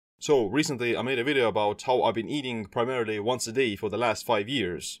So recently I made a video about how I've been eating primarily once a day for the last 5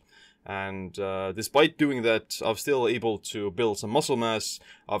 years. And despite doing that, I'm still able to build some muscle mass.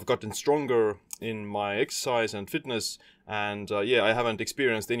 I've gotten stronger in my exercise and fitness, and yeah, I haven't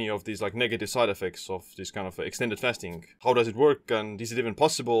experienced any of these like negative side effects of this kind of extended fasting. How does it work, and is it even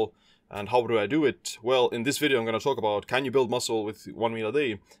possible? And how do I do it? Well, in this video I'm going to talk about, can you build muscle with one meal a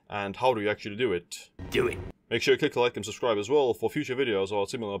day, and how do you actually do it? Do it! Make sure you click the like and subscribe as well for future videos or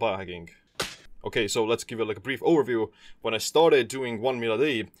similar biohacking. Okay, so let's give you like a brief overview. When I started doing one meal a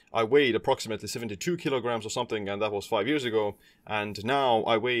day, I weighed approximately 72 kilograms or something, and that was 5 years ago. And now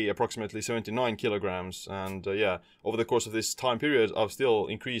I weigh approximately 79 kilograms. And yeah, over the course of this time period, I've still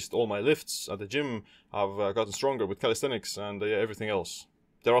increased all my lifts at the gym. I've gotten stronger with calisthenics and yeah, everything else.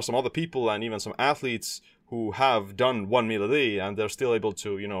 There are some other people and even some athletes who have done one meal a day and they're still able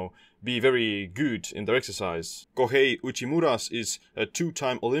to, you know, be very good in their exercise. Kohei Uchimuras is a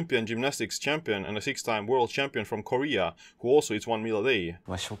 2-time Olympian gymnastics champion and a 6-time world champion from Korea who also eats one meal a day.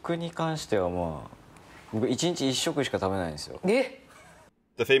 食に関しては僕1日1食しか食べないんですよ。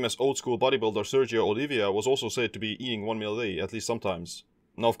The famous old school bodybuilder Sergio Oliva was also said to be eating one meal a day, at least sometimes.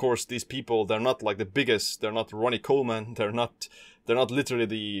 Now, of course, these people, they're not like the biggest, they're not Ronnie Coleman, they're not literally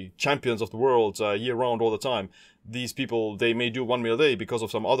the champions of the world year-round all the time. These people, they may do one meal a day because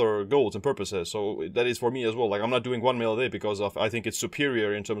of some other goals and purposes. So that is for me as well. Like, I'm not doing one meal a day because I think it's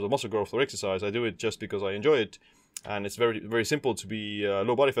superior in terms of muscle growth or exercise. I do it just because I enjoy it. And it's very, very simple to be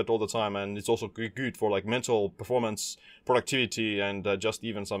low body fat all the time, and it's also good for like mental performance, productivity, and just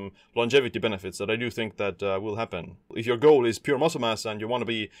even some longevity benefits that I do think that will happen. If your goal is pure muscle mass and you want to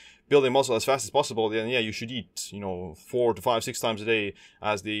be building muscle as fast as possible, then yeah, you should eat, you know, 4 to 5, 6 times a day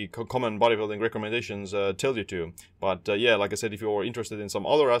as the common bodybuilding recommendations tell you to. But yeah, like I said, if you're interested in some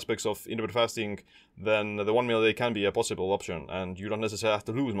other aspects of intermittent fasting, then the one meal a day can be a possible option, and you don't necessarily have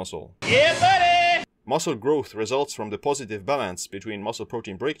to lose muscle. Yeah, buddy! Muscle growth results from the positive balance between muscle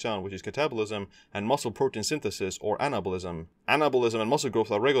protein breakdown, which is catabolism, and muscle protein synthesis, or anabolism. Anabolism and muscle growth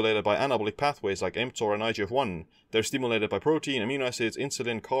are regulated by anabolic pathways like mTOR and IGF-1. They're stimulated by protein, amino acids,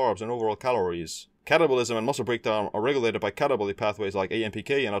 insulin, carbs, and overall calories. Catabolism and muscle breakdown are regulated by catabolic pathways like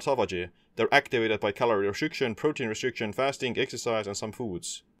AMPK and autophagy. They're activated by calorie restriction, protein restriction, fasting, exercise, and some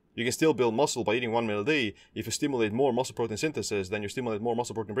foods. You can still build muscle by eating one meal a day if you stimulate more muscle protein synthesis than you stimulate more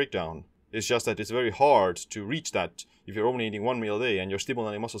muscle protein breakdown. It's just that it's very hard to reach that if you're only eating one meal a day and you're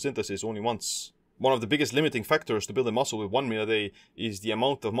stimulating muscle synthesis only once. One of the biggest limiting factors to building muscle with one meal a day is the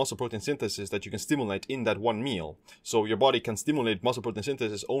amount of muscle protein synthesis that you can stimulate in that one meal. So your body can stimulate muscle protein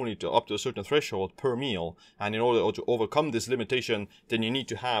synthesis only to up to a certain threshold per meal. And in order to overcome this limitation, then you need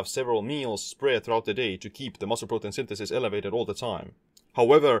to have several meals spread throughout the day to keep the muscle protein synthesis elevated all the time.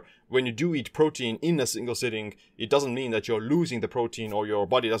 However, when you do eat protein in a single sitting, it doesn't mean that you're losing the protein or your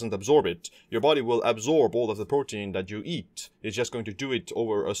body doesn't absorb it. Your body will absorb all of the protein that you eat. It's just going to do it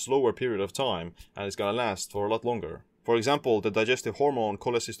over a slower period of time, and it's going to last for a lot longer. For example, the digestive hormone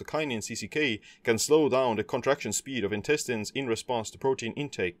cholecystokinin CCK can slow down the contraction speed of intestines in response to protein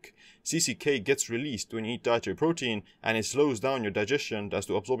intake. CCK gets released when you eat dietary protein, and it slows down your digestion as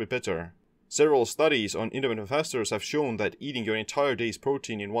to absorb it better. Several studies on intermittent fasters have shown that eating your entire day's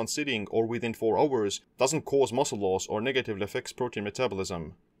protein in one sitting or within 4 hours doesn't cause muscle loss or negatively affects protein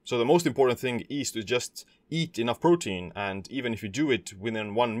metabolism. So the most important thing is to just eat enough protein, and even if you do it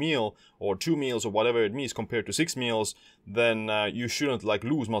within 1 meal or 2 meals or whatever it means compared to 6 meals, then you shouldn't like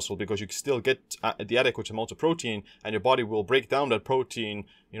lose muscle because you can still get the adequate amount of protein, and your body will break down that protein,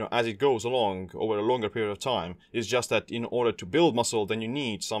 you know, as it goes along over a longer period of time. It's just that in order to build muscle, then you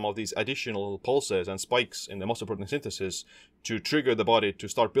need some of these additional pulses and spikes in the muscle protein synthesis to trigger the body to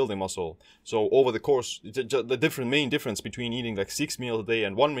start building muscle. So over the course, the main difference between eating like 6 meals a day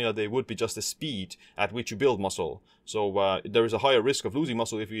and 1 meal a day would be just the speed at which you build muscle. So there is a higher risk of losing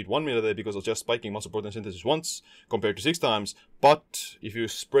muscle if you eat 1 meal a day because of just spiking muscle protein synthesis once compared to 6 times. But if you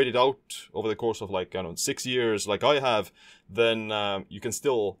spread it out over the course of like, I don't know, 6 years like I have, then you can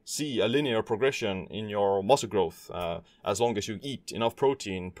still see a linear progression in your muscle growth as long as you eat enough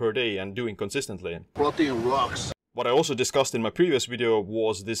protein per day and doing consistently. Protein rocks. What I also discussed in my previous video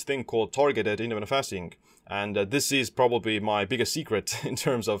was this thing called targeted intermittent fasting. And this is probably my biggest secret in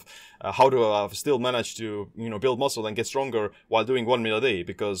terms of how to still manage to, you know, build muscle and get stronger while doing 1 meal a day.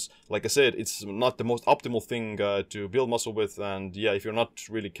 Because, like I said, it's not the most optimal thing to build muscle with. And yeah, if you're not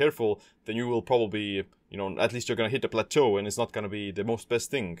really careful, then you will probably, you know, at least you're going to hit a plateau and it's not going to be the most best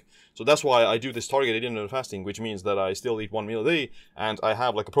thing. So that's why I do this targeted intermittent fasting, which means that I still eat 1 meal a day and I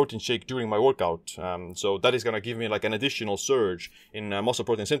have like a protein shake during my workout. So that is going to give me like an additional surge in muscle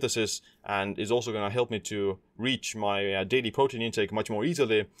protein synthesis, and is also going to help me to reach my daily protein intake much more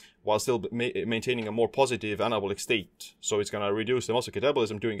easily while still maintaining a more positive anabolic state. So it's going to reduce the muscle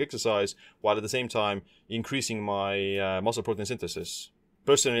catabolism during exercise while at the same time increasing my muscle protein synthesis.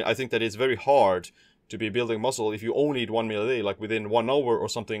 Personally, I think that it's very hard to be building muscle if you only eat 1 meal a day, like within 1 hour or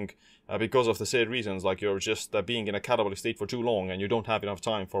something, because of the said reasons, like you're just being in a catabolic state for too long and you don't have enough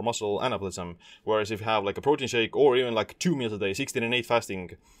time for muscle anabolism. Whereas if you have like a protein shake or even like 2 meals a day, 16 and 8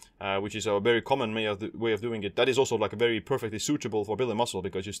 fasting, which is a very common way of doing it, that is also like very perfectly suitable for building muscle,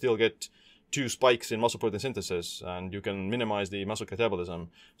 because you still get 2 spikes in muscle protein synthesis and you can minimize the muscle catabolism.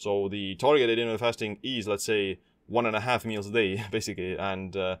 So the targeted intermittent fasting is, let's say, 1.5 meals a day, basically,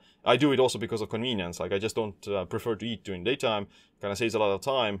 and I do it also because of convenience. Like, I just don't prefer to eat during daytime. Kind of saves a lot of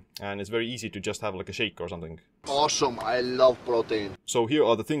time, and it's very easy to just have like a shake or something. Awesome, I love protein. So here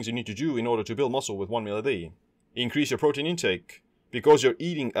are the things you need to do in order to build muscle with 1 meal a day. Increase your protein intake. Because you're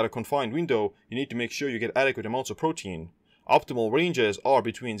eating at a confined window, you need to make sure you get adequate amounts of protein. Optimal ranges are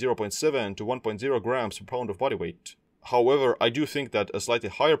between 0.7 to 1.0 grams per pound of body weight. However, I do think that a slightly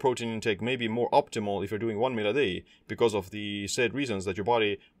higher protein intake may be more optimal if you're doing 1 meal a day, because of the said reasons that your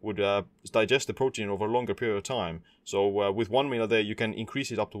body would digest the protein over a longer period of time. So with 1 meal a day, you can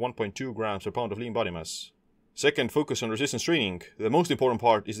increase it up to 1.2 grams per pound of lean body mass. Second, focus on resistance training. The most important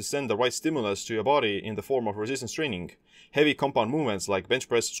part is to send the right stimulus to your body in the form of resistance training. Heavy compound movements like bench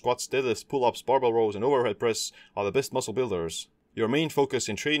press, squats, deadlifts, pull-ups, barbell rows, and overhead press are the best muscle builders. Your main focus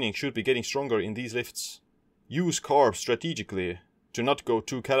in training should be getting stronger in these lifts. Use carbs strategically. To not go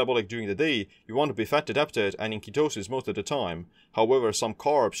too catabolic during the day, you want to be fat adapted and in ketosis most of the time. However, some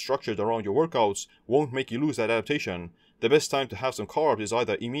carbs structured around your workouts won't make you lose that adaptation. The best time to have some carbs is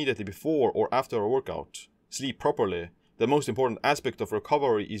either immediately before or after a workout. Sleep properly. The most important aspect of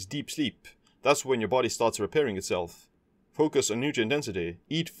recovery is deep sleep. That's when your body starts repairing itself. Focus on nutrient density.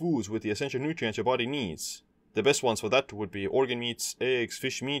 Eat foods with the essential nutrients your body needs. The best ones for that would be organ meats, eggs,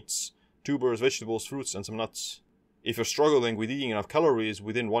 fish meats, tubers, vegetables, fruits, and some nuts. If you're struggling with eating enough calories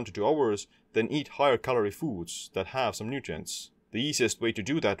within 1 to 2 hours, then eat higher calorie foods that have some nutrients. The easiest way to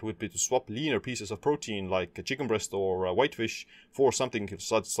do that would be to swap leaner pieces of protein like a chicken breast or whitefish for something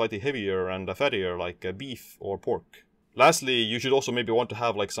slightly heavier and fattier like beef or pork. Lastly, you should also maybe want to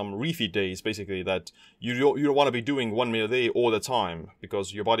have like some refeed days, basically, that you don't want to be doing 1 meal a day all the time,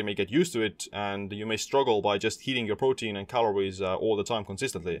 because your body may get used to it and you may struggle by just heating your protein and calories all the time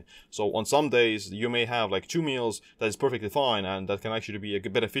consistently. So on some days you may have like 2 meals that is perfectly fine, and that can actually be a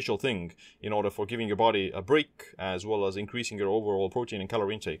beneficial thing in order for giving your body a break as well as increasing your overall protein and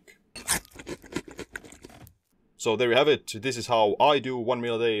calorie intake. So there you have it. This is how I do 1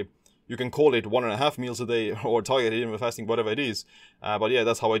 meal a day. You can call it 1.5 meals a day or targeted intermittent fasting, whatever it is. But yeah,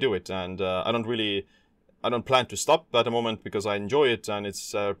 that's how I do it. And I don't plan to stop at the moment because I enjoy it, and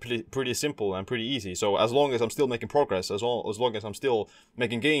it's pretty simple and pretty easy. So as long as I'm still making progress, as long as I'm still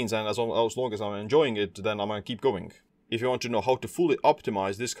making gains, and as long as I'm enjoying it, then I'm going to keep going. If you want to know how to fully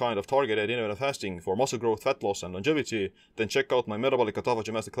optimize this kind of targeted intermittent fasting for muscle growth, fat loss, and longevity, then check out my Metabolic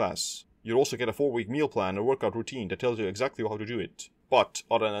Autophagy Masterclass. You'll also get a 4-week meal plan and workout routine that tells you exactly how to do it. But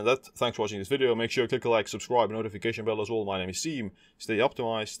other than that, thanks for watching this video. Make sure you click a like, subscribe, and notification bell as well. My name is Siim. Stay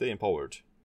optimized, stay empowered.